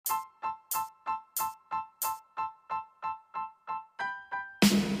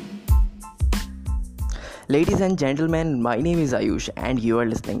Ladies and gentlemen, my name is Ayush and you are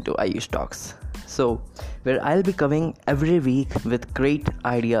listening to Ayush Talks. So, where I'll be coming every week with great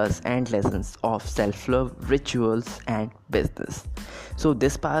ideas and lessons of self-love, rituals and business. So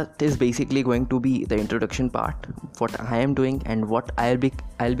this part is basically going to be the introduction part, what I am doing and what I'll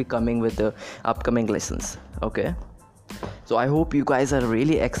be coming with the upcoming lessons. Okay? So I hope you guys are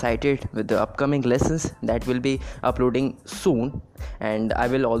really excited with the upcoming lessons that will be uploading soon, and I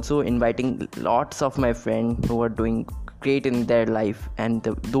will also inviting lots of my friends who are doing great in their life and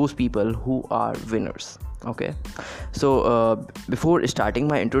those people who are winners. Okay, so before starting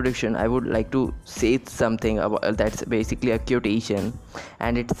my introduction, I would like to say something about that's basically a quotation,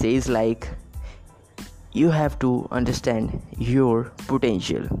 and it says like, you have to understand your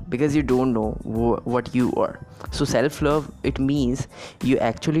potential because you don't know what you are. So self-love, it means you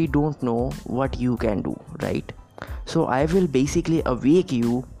actually don't know what you can do, right? So I will basically awake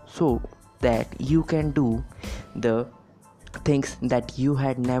you so that you can do the things that you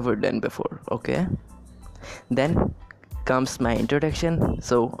had never done before. Okay, then comes my introduction.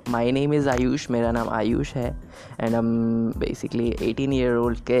 So my name is Ayush, मेरा नाम आयुष है, and I'm basically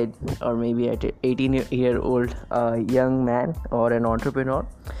 18-year-old kid, or maybe 18-year-old young man or an entrepreneur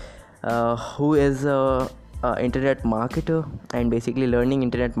who is a internet marketer and basically learning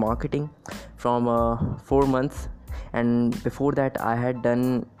internet marketing from 4 months. And before that I had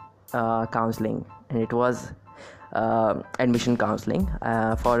done counseling, and it was admission counseling.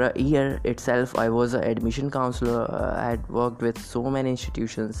 For a year itself I was an admission counselor. I had worked with so many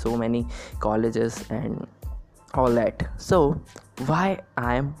institutions, so many colleges and all that. So why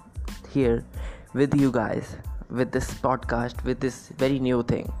I am here with you guys with this podcast, with this very new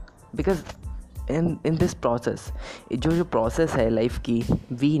thing? Because in this process, जो process है life की,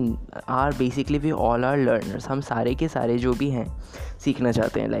 we all are learners. हम सारे के सारे जो भी हैं सीखना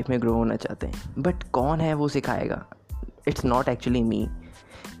चाहते हैं, लाइफ में ग्रो होना चाहते हैं, बट कौन है वो सिखाएगा? इट्स नॉट एक्चुअली मी.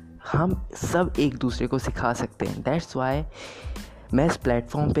 हम सब एक दूसरे को सिखा सकते हैं. दैट्स वाई मैं इस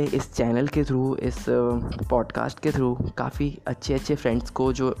प्लेटफॉर्म पे, इस चैनल के थ्रू, इस पॉडकास्ट के थ्रू काफ़ी अच्छे फ्रेंड्स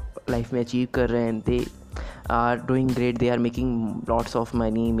को जो लाइफ में अचीव कर रहे हैं, दे are doing great, they are making lots of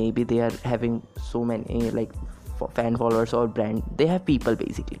money, maybe they are having so many like fan followers or brand, they have people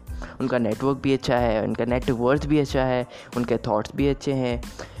basically. उनका नेटवर्क भी अच्छा है, उनका नेटवर्थ भी अच्छा है, उनके थॉट्स भी अच्छे हैं,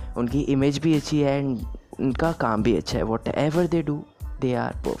 उनकी इमेज भी अच्छी है, एंड उनका काम भी अच्छा है. whatever they do, they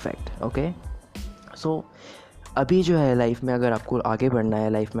are perfect. Okay, so अभी जो है लाइफ में, अगर आपको आगे बढ़ना है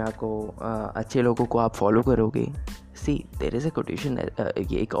लाइफ में, आपको अच्छे लोगों को आप फॉलो करोगे. See there is a quotation,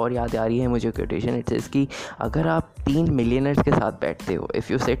 ये एक और याद आ रही है मुझे कोटेशन. इट्स इज़ कि अगर आप 3 मिलियनर्स के साथ बैठते हो,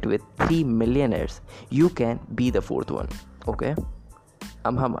 if you sit with 3 millionaires, you can be the 4th one. Okay,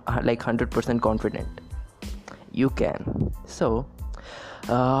 हम लाइक 100% कॉन्फिडेंट यू कैन. सो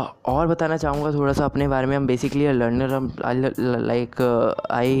और बताना चाहूँगा थोड़ा सा अपने बारे में. हम बेसिकली लर्नर, हम like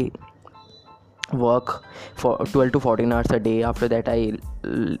I work for 12 to 14 hours a day. After that I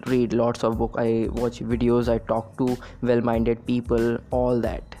read lots of book, I watch videos, I talk to well-minded people, all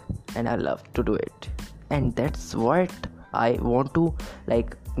that, and I love to do it. And that's what I want to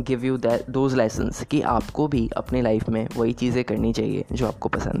like give you those lessons कि आपको भी अपने life में वही चीज़ें करनी चाहिए जो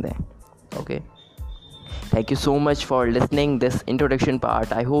आपको पसंद है. Okay, thank you so much for listening this introduction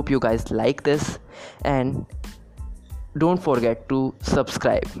part. I hope you guys like this, and don't forget to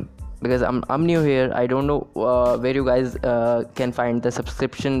subscribe because I'm new here. I don't know where you guys can find the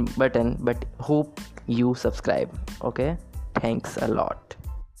subscription button, but hope you subscribe. Okay, thanks a lot.